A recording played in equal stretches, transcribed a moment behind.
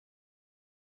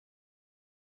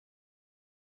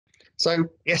So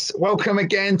yes, welcome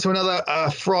again to another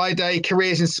Friday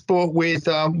Careers in Sport with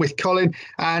Colin,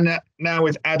 and now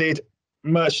with added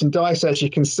merchandise, as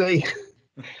you can see.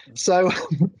 So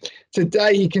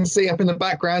today you can see up in the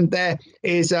background there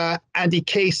is Andy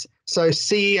Keast, so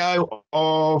CEO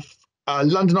of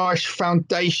London Irish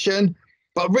Foundation.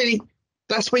 But really,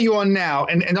 that's where you are now.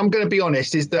 And I'm going to be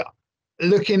honest, is that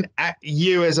looking at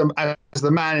you as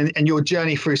the man and your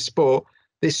journey through sport,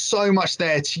 there's so much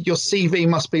there. Your CV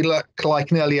must be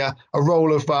like nearly a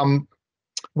roll of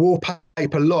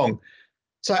wallpaper long.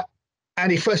 So,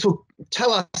 Andy, first of all,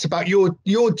 tell us about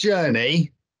your journey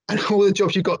and all the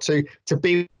jobs you got to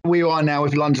be where you are now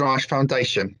with London Irish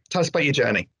Foundation. Tell us about your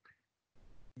journey.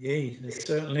 Yeah, it's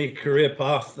certainly a career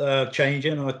path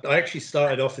changing. I actually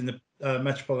started off in the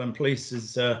Metropolitan Police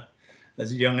as a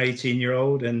young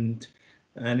 18-year-old, and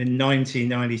in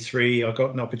 1993 I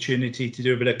got an opportunity to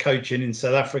do a bit of coaching in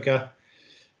South Africa.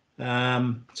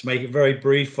 To make it very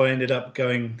brief, I ended up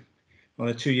going on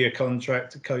a 2-year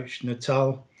contract to coach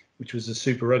Natal, which was a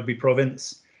Super Rugby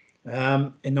province.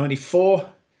 In 94,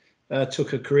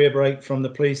 took a career break from the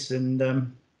police and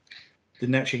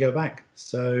didn't actually go back.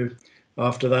 So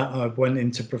after that, I went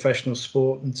into professional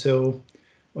sport until,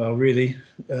 well, really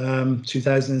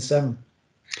 2007.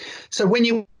 So when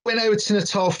you went over to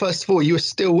Natal, first of all, you were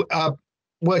still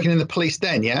working in the police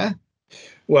then, yeah?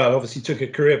 Well, obviously took a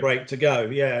career break to go,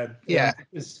 yeah. Yeah.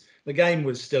 The game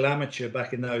was still amateur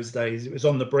back in those days. It was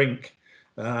on the brink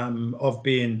of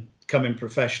becoming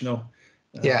professional.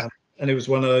 Yeah. And it was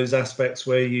one of those aspects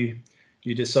where you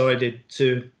decided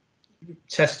to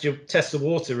test the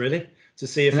water, really, to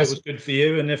see if it was good for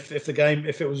you and if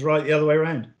it was right the other way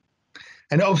around.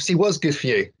 And it obviously was good for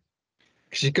you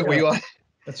because you got where you are.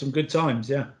 Had some good times,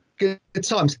 yeah. Good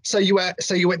times. So you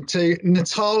went to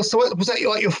Natal. So was that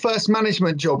like your first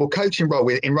management job or coaching role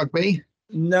in rugby?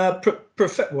 No,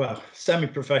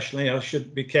 semi-professionally. I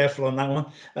should be careful on that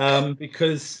one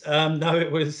because no,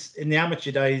 it was in the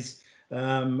amateur days.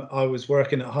 I was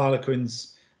working at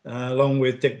Harlequins along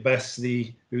with Dick Best, who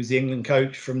was the England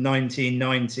coach from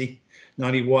 1990,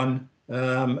 91,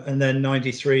 and then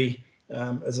 93.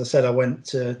 As I said,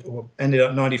 ended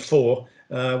up 94.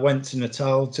 Went to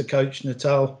Natal to coach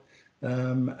Natal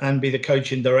and be the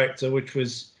coaching director, which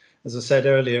was, as I said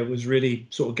earlier, was really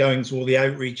sort of going to all the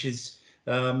outreaches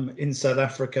in South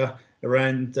Africa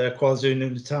around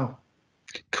KwaZulu-Natal.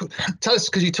 Tell us,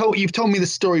 because you've told me the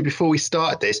story before we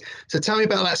started this. So tell me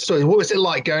about that story. What was it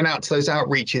like going out to those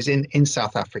outreaches in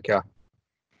South Africa?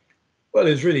 Well,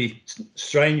 it was really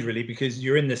strange, really, because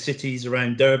you're in the cities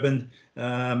around Durban,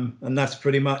 and that's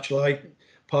pretty much like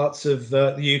parts of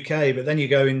the UK. But then you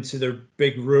go into the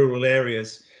big rural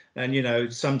areas,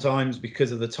 and sometimes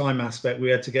because of the time aspect, we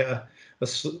had to get a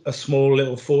small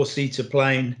little 4-seater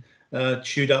plane,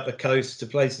 shoot up the coast to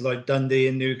places like Dundee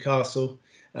and Newcastle.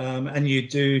 And you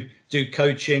do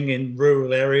coaching in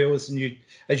rural areas, and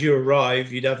as you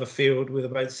arrive, you'd have a field with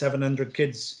about 700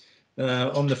 kids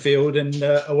on the field, and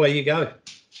away you go.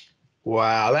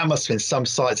 Wow, that must have been some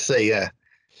sight to see. Yeah,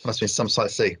 must have been some sight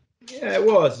to see. Yeah, it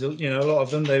was. A lot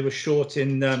of them, they were short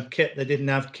in kit. They didn't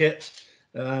have kit,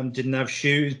 didn't have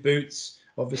shoes, boots,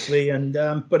 obviously, and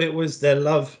but it was their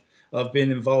love of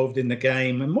being involved in the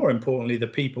game, and more importantly, the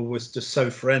people was just so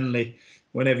friendly.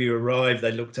 Whenever you arrived,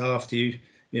 they looked after you.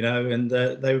 And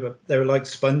they were like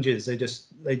sponges.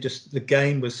 The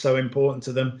game was so important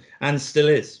to them, and still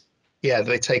is. Yeah,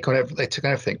 they took on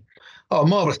everything. Oh,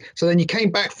 marvelous! So then you came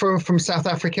back from South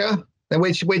Africa. Then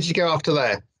where did you go after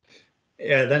there?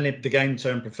 Yeah, then the game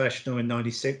turned professional in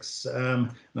 '96.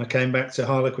 And I came back to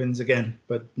Harlequins again,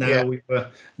 but now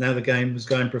the game was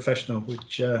going professional,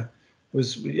 which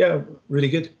was really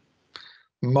good.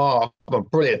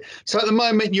 Brilliant. So at the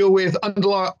moment you're with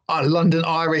London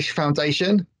Irish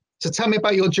Foundation. So tell me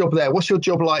about your job there. What's your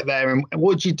job like there, and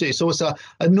what do you do? So what's a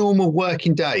normal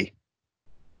working day?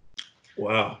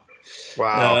 Wow.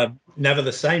 Never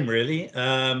the same, really.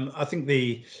 I think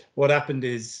what happened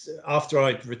is after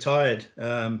I'd retired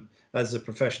as a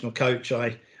professional coach,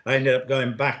 I ended up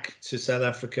going back to South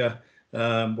Africa,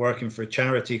 working for a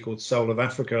charity called Soul of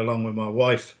Africa along with my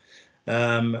wife.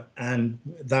 And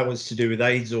that was to do with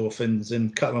AIDS orphans.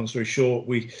 And cut long story short,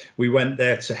 we went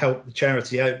there to help the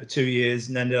charity out for 2 years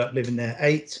and ended up living there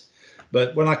 8.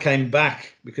 But when I came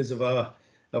back, because of our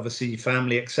obviously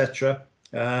family, etc.,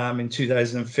 in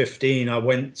 2015, I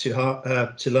went to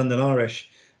London Irish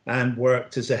and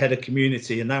worked as a head of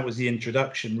community, and that was the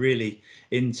introduction really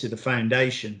into the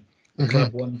foundation. The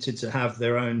club wanted to have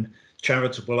their own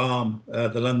charitable arm,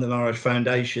 the London Irish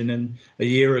Foundation, and a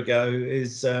year ago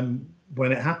is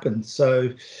when it happened. So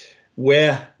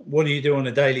what do you do on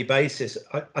a daily basis?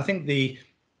 I think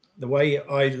the way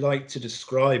I like to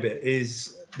describe it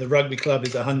is the rugby club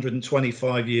is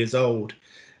 125 years old.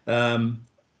 And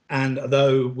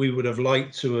though we would have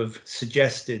liked to have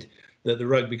suggested that the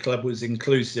rugby club was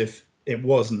inclusive, it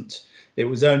wasn't. It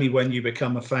was only when you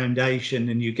become a foundation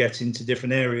and you get into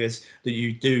different areas that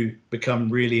you do become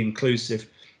really inclusive.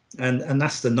 And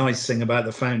that's the nice thing about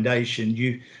the foundation.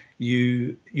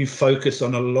 You focus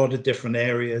on a lot of different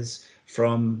areas,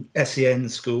 from SEN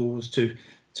schools to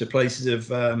places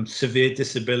of severe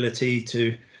disability,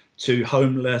 to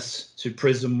homeless, to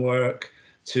prison work,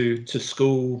 to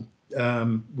school.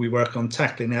 We work on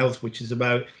tackling health, which is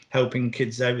about helping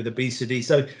kids out with obesity.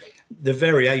 So the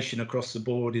variation across the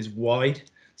board is wide.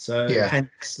 So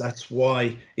hence that's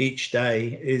why each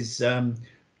day is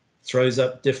throws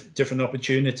up different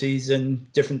opportunities and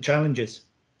different challenges.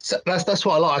 So that's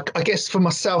what I like. I guess for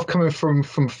myself, coming from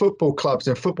football clubs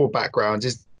and football backgrounds,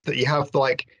 is that you have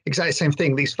like exactly the same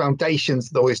thing. These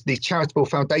foundations, these charitable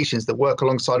foundations that work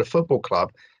alongside a football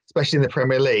club, especially in the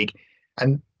Premier League.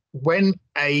 And when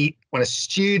a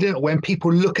student, when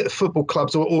people look at the football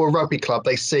clubs or a rugby club,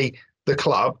 they see the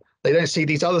club. They don't see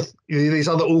these other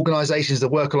organisations that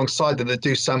work alongside them that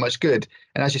do so much good.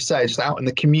 And as you say, just out in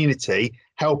the community,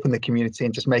 helping the community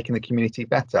and just making the community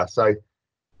better. So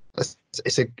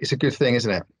it's a good thing,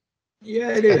 isn't it? Yeah,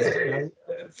 it is.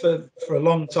 For a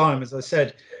long time, as I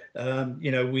said,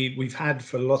 we've had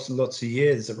for lots and lots of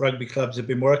years that rugby clubs have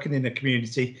been working in the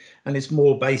community, and it's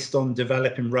more based on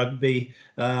developing rugby,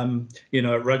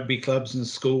 at rugby clubs and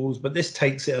schools. But this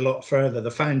takes it a lot further.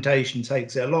 The foundation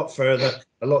takes it a lot further,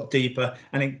 a lot deeper,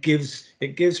 and it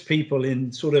gives people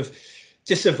in sort of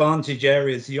disadvantaged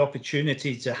areas the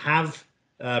opportunity to have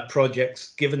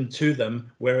projects given to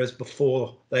them, whereas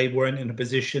before they weren't in a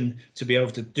position to be able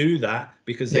to do that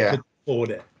because they couldn't afford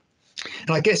it.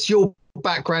 And I guess your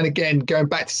background, again, going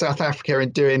back to South Africa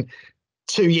and doing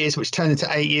 2 years, which turned into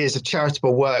 8 years of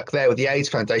charitable work there with the AIDS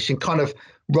Foundation, kind of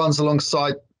runs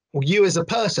alongside you as a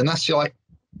person. That's part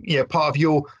of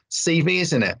your CV,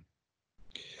 isn't it?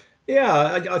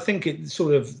 Yeah, I think it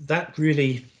sort of that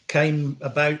really came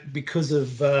about because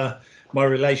of my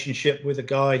relationship with a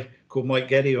guy called Mike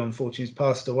Geddy, who unfortunately has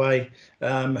passed away,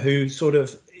 who sort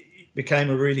of became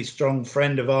a really strong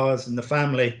friend of ours and the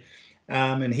family.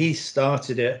 And he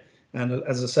started it. And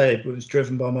as I say, it was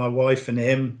driven by my wife and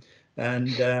him.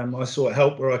 And I sought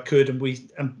help where I could. And we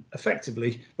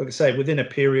effectively, like I say, within a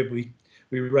period,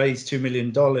 we raised $2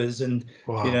 million. And,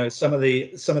 wow. Some of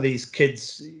these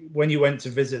kids, when you went to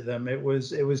visit them, it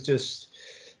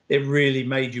really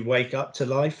made you wake up to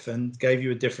life and gave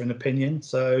you a different opinion.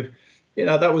 So,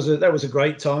 that was a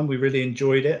great time. We really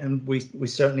enjoyed it, and we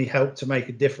certainly helped to make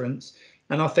a difference.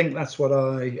 And I think that's what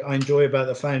I enjoy about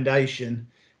the foundation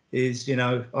is,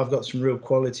 I've got some real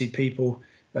quality people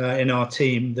in our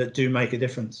team that do make a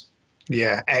difference.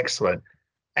 Yeah, excellent.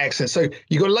 So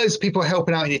you've got loads of people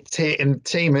helping out in your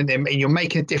team and you're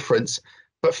making a difference.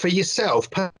 But for yourself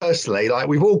personally, like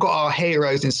we've all got our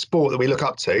heroes in sport that we look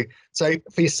up to. So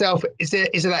for yourself, is there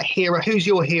that hero? Who's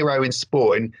your hero in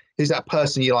sport, and who's that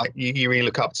person you really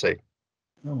look up to?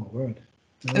 Oh my word!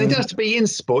 And it doesn't have to be in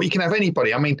sport. You can have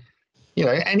anybody. I mean,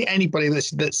 anybody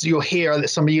that's your hero,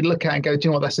 that's somebody you look at and go, do you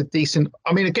know what? That's a decent.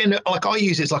 I mean, again, like I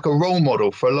use it as like a role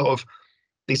model for a lot of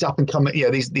these up and coming,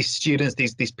 these students,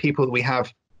 these people that we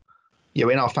have,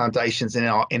 in our foundations, in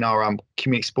our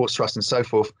community sports trust and so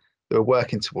forth, that we're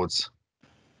working towards.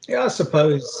 Yeah, I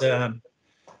suppose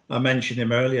I mentioned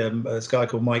him earlier. This guy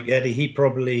called Mike Geddy. He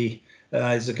probably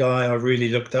is a guy I really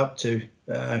looked up to.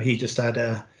 He just had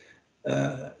I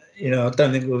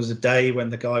don't think there was a day when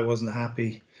the guy wasn't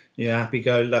happy.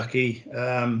 Happy-go-lucky.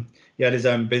 He had his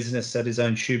own business, had his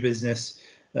own shoe business.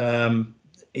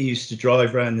 He used to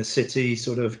drive around the city,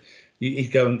 sort of.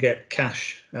 He'd go and get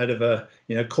cash out of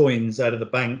coins out of the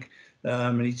bank.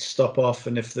 And he'd stop off,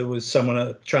 and if there was someone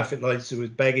at traffic lights who was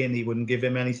begging, he wouldn't give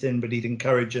him anything, but he'd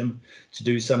encourage them to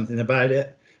do something about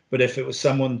it. But if it was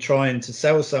someone trying to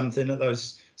sell something at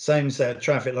those same set of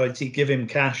traffic lights, he'd give him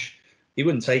cash. He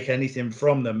wouldn't take anything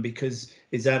from them, because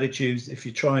his attitude, if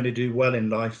you're trying to do well in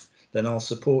life, then I'll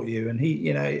support you. And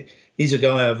he's a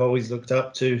guy I've always looked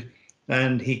up to,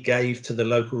 and he gave to the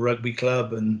local rugby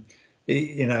club, and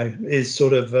is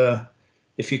sort of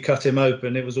if you cut him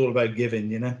open, it was all about giving.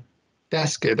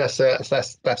 That's good. That's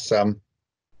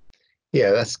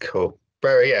cool.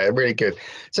 Really good.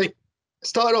 So you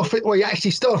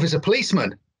actually started off as a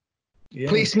policeman. Yeah.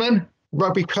 Policeman,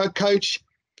 rugby coach,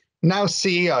 now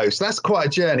CEO. So that's quite a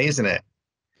journey, isn't it?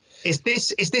 Is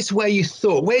this where you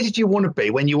thought? Where did you want to be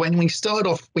when you started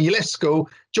off? When you left school,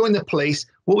 joined the police?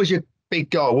 What was your big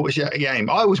goal? What was your aim?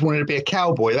 I always wanted to be a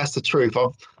cowboy. That's the truth.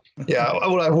 Yeah,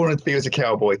 all I wanted to be was a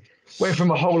cowboy. Went from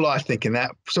my whole life thinking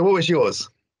that. So what was yours?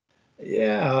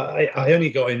 Yeah, I only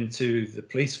got into the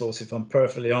police force, if I'm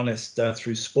perfectly honest,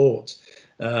 through sport.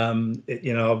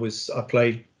 I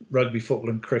played rugby, football,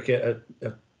 and cricket at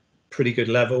a pretty good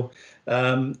level,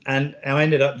 and I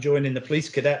ended up joining the police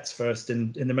cadets first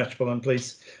in the Metropolitan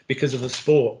Police because of the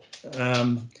sport.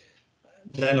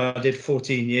 Then I did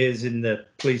 14 years in the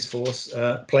police force,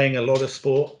 playing a lot of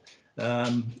sport,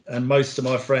 and most of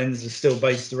my friends are still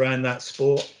based around that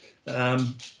sport.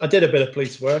 I did a bit of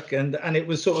police work, and it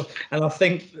was sort of, and I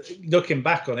think looking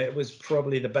back on it, it was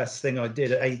probably the best thing I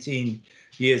did at 18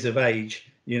 years of age.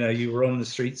 You were on the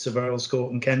streets of Earl's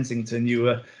Court and Kensington. You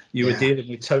were dealing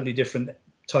with totally different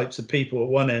types of people at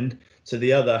one end to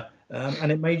the other,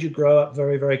 and it made you grow up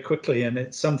very, very quickly. And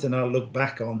it's something I look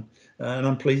back on, and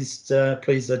I'm pleased I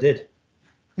did.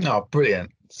 Oh,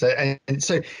 brilliant. So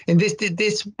in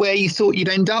this where you thought you'd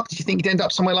end up? Did you think you'd end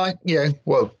up somewhere like,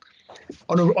 well,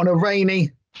 on a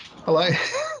rainy, hello,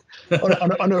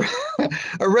 on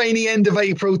a rainy end of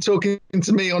April, talking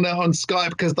to me on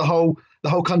Skype because the whole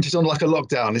country's on like a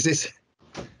lockdown? Is this?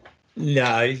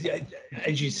 No,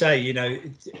 as you say,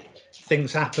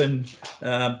 things happen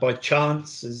by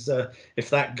chance. As if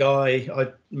that guy I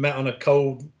met on a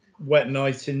cold, wet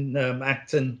night in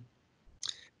Acton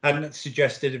hadn't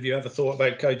suggested, have you ever thought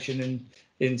about coaching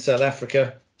in South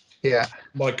Africa? Yeah,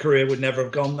 my career would never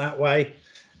have gone that way.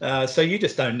 So you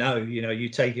just don't know. You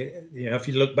take it. If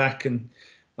you look back, and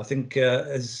I think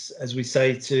as we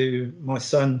say to my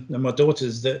son and my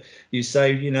daughters, that you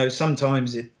say,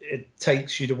 sometimes it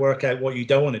takes you to work out what you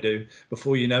don't want to do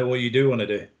before you know what you do want to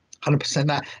do. 100%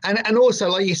 that. And also,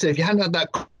 like you said, if you hadn't had that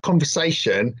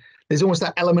conversation, there's almost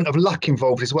that element of luck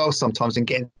involved as well sometimes in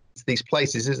getting to these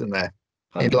places, isn't there?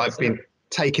 100%. In like being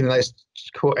taken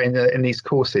in these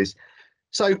courses.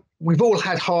 So we've all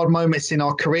had hard moments in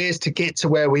our careers to get to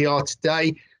where we are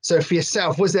today. So for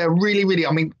yourself, was there really,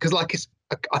 because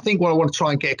I think what I want to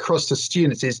try and get across to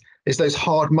students is those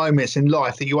hard moments in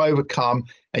life that you overcome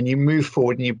and you move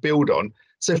forward and you build on.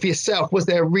 So for yourself, was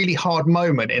there a really hard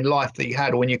moment in life that you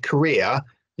had, or in your career,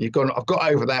 I've got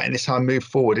over that and this time I move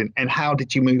forward, and how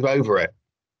did you move over it?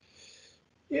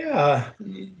 Yeah,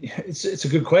 it's a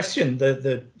good question.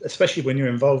 Especially when you're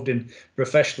involved in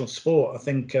professional sport, I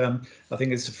think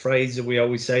it's a phrase that we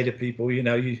always say to people. You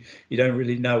don't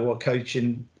really know what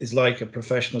coaching is like a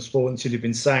professional sport until you've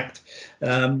been sacked,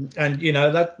 and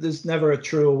that there's never a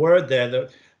truer word there.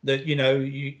 That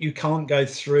you can't go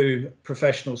through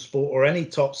professional sport or any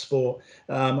top sport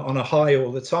on a high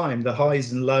all the time. The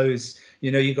highs and lows,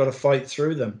 you've got to fight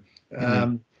through them,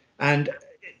 and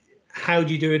how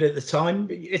do you do it at the time?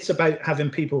 It's about having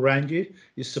people around you,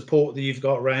 your support that you've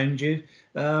got around you,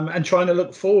 and trying to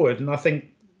look forward. And I think,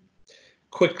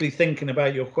 quickly thinking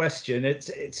about your question,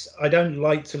 it's I don't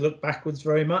like to look backwards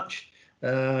very much,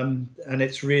 and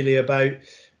it's really about,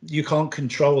 you can't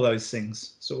control those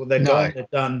things. So they're gone, they're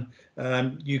done.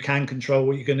 You can control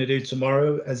what you're going to do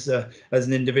tomorrow as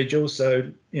an individual. So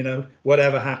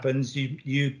whatever happens,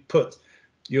 you put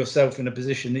yourself in a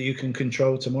position that you can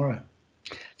control tomorrow.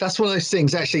 That's one of those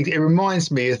things. Actually, it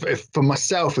reminds me for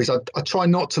myself is I try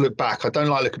not to look back. I don't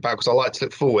like looking back because I like to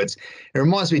look forwards. It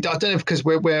reminds me, I don't know if because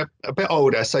we're a bit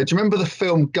older. So do you remember the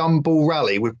film Gumball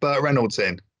Rally with Burt Reynolds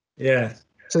in? Yeah.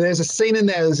 So there's a scene in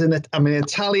there. There's an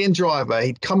Italian driver.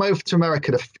 He'd come over to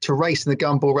America to race in the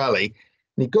Gumball Rally,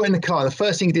 and he got in the car. The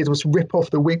first thing he did was rip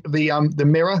off the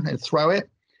mirror and throw it.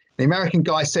 The American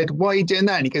guy said, "Why are you doing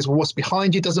that?" And he goes, "Well, what's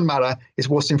behind you doesn't matter. It's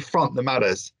what's in front that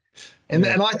matters." And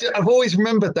I've always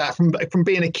remembered that from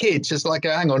being a kid, just like,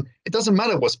 hang on, it doesn't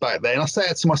matter what's back there. And I say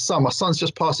it to my son. My son's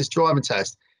just passed his driving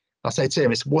test. I say to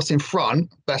him, it's what's in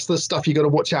front. That's the stuff you got to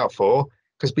watch out for,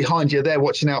 because behind you, they're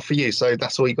watching out for you. So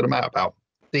that's all you got to matter about.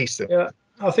 Decent. Yeah,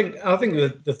 I think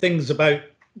the things about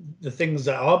the things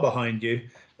that are behind you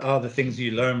are the things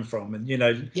you learn from, and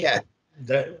they're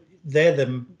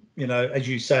the, as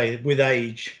you say, with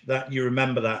age, that you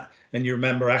remember that, and you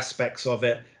remember aspects of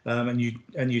it, and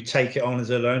you take it on as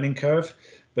a learning curve.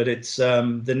 But it's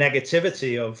the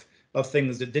negativity of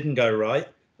things that didn't go right,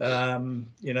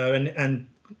 and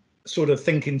sort of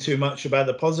thinking too much about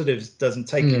the positives doesn't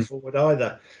take you forward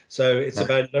either. So it's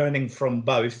about learning from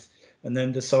both and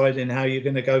then deciding how you're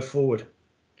going to go forward.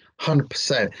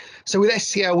 100%. So with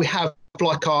SCL, we have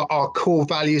like our core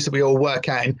values that we all work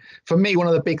out. And for me, one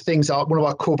of the big things one of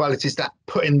our core values is that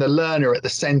putting the learner at the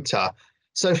center.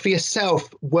 So for yourself,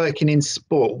 working in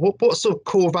sport, what sort of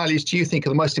core values do you think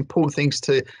are the most important things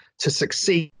to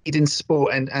succeed in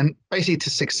sport and basically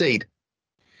to succeed?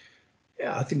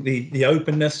 Yeah, I think the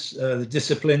openness, the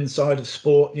discipline side of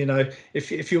sport,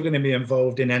 if you're going to be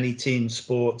involved in any team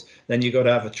sport, then you've got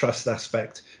to have a trust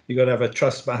aspect. You've got to have a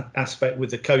trust aspect with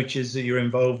the coaches that you're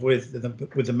involved with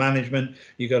the management.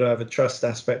 You've got to have a trust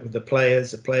aspect with the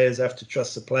players. The players have to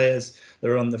trust the players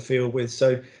they're on the field with.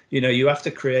 So, you have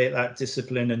to create that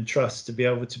discipline and trust to be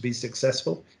able to be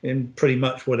successful in pretty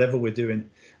much whatever we're doing.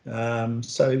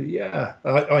 So, yeah,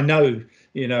 I know.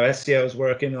 SCL is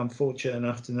working. I'm fortunate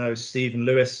enough to know Steve and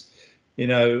Lewis,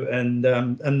 and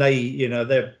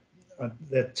they,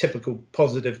 they're typical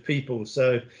positive people.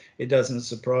 So it doesn't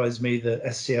surprise me that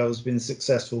SCL has been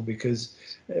successful, because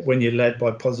when you're led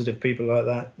by positive people like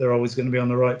that, they're always going to be on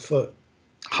the right foot.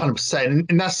 100%,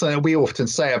 and that's something we often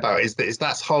say about it, is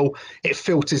that's whole, it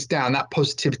filters down. That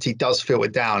positivity does filter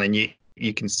down, and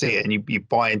you can see it, and you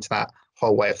buy into that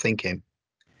whole way of thinking.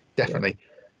 Definitely. Yeah.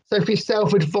 So for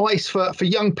yourself, advice for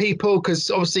young people, because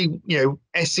obviously,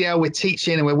 SCL, we're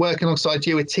teaching and we're working alongside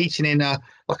you. We're teaching in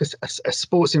like a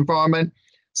sports environment.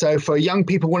 So for young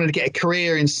people wanting to get a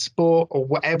career in sport or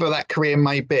whatever that career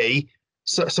may be,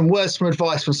 so some words of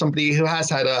advice from somebody who has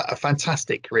had a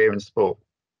fantastic career in sport.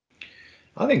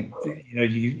 I think,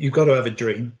 you've got to have a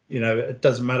dream. It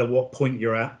doesn't matter what point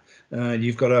you're at.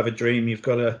 You've got to have a dream. You've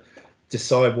got to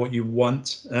decide what you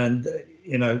want. And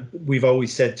we've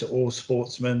always said to all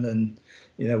sportsmen, and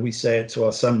we say it to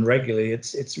our son regularly,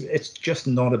 it's just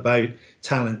not about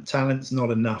talent. Talent's not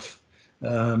enough.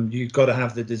 You've got to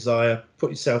have the desire.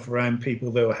 Put yourself around people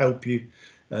that will help you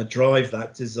drive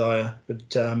that desire. But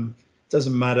it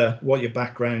doesn't matter what your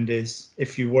background is.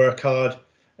 If you work hard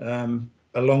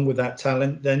along with that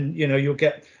talent, then you'll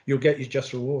get your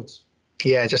just rewards.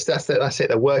 Yeah, just that's it.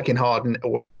 They're working hard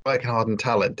and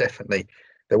talent, definitely.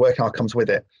 The working hard comes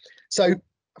with it. So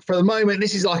for the moment,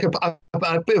 this is like a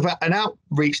bit of an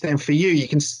outreach then for you. You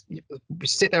can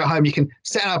sit there at home. You can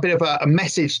set out a bit of a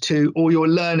message to all your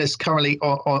learners currently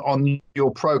on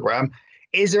your program.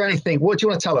 Is there anything? What do you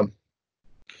want to tell them?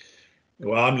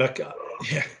 Well, I'm like,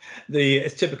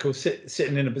 it's typical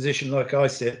sitting in a position like I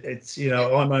sit. It's,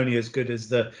 I'm only as good as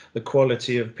the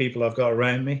quality of people I've got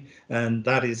around me, and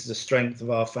that is the strength of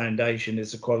our foundation,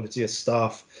 is the quality of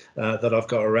staff that I've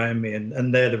got around me,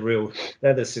 and they're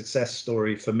the success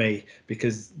story for me,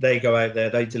 because they go out there,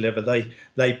 they deliver,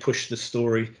 they push the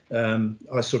story.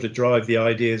 I sort of drive the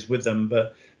ideas with them,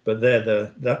 but they're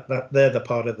the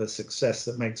part of the success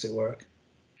that makes it work.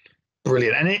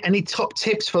 Brilliant. Any top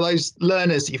tips for those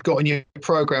learners that you've got in your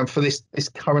program for this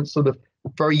current sort of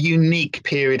very unique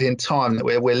period in time that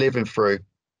we're living through?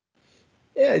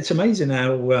 Yeah, it's amazing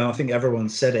how I think everyone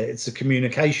said it. It's the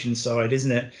communication side,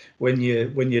 isn't it? When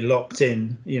you're locked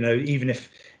in,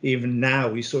 even now,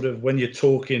 we sort of, when you're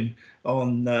talking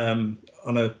on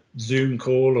a Zoom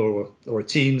call or a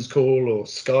Teams call or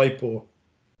Skype or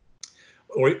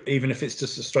even if it's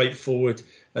just a straightforward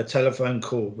telephone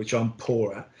call, which I'm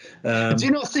poor at. Do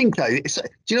you not think though? Do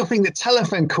you not think that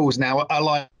telephone calls now are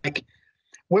like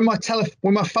when my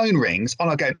phone rings and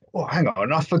I go, oh, hang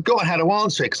on, I forgot how to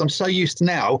answer it because I'm so used to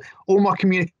now all my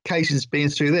communications being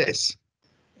through this.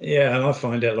 Yeah, and I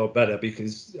find it a lot better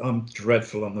because I'm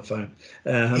dreadful on the phone.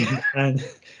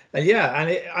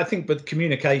 I think, but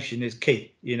communication is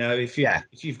key.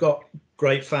 If you've got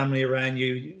great family around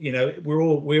you,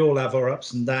 we all have our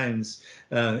ups and downs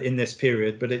in this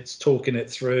period, but it's talking it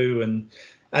through and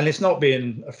it's not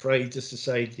being afraid just to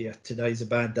say, yeah, today's a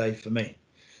bad day for me.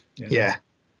 Yeah,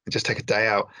 just take a day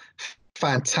out.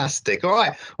 Fantastic. All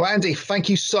right. Well, Andy, thank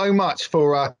you so much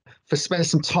for spending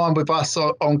some time with us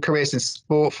on Careers in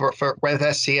Sport with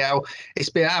SCL. It's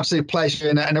been an absolute pleasure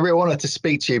and a real honour to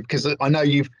speak to you, because I know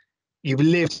you've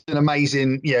lived an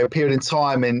amazing period in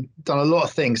time and done a lot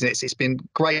of things, and it's been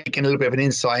great getting a little bit of an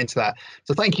insight into that.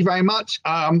 So thank you very much.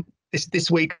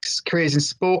 This week's Careers in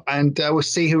Sport, and we'll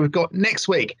see who we've got next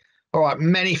week. All right.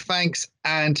 Many thanks,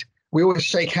 and we always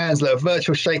shake hands, a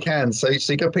virtual shake hands. So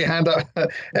you got to put your hand up.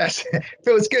 Yes,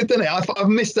 feels good, doesn't it? I've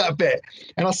missed that bit.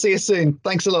 And I'll see you soon.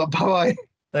 Thanks a lot. Bye-bye.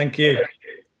 Thank you.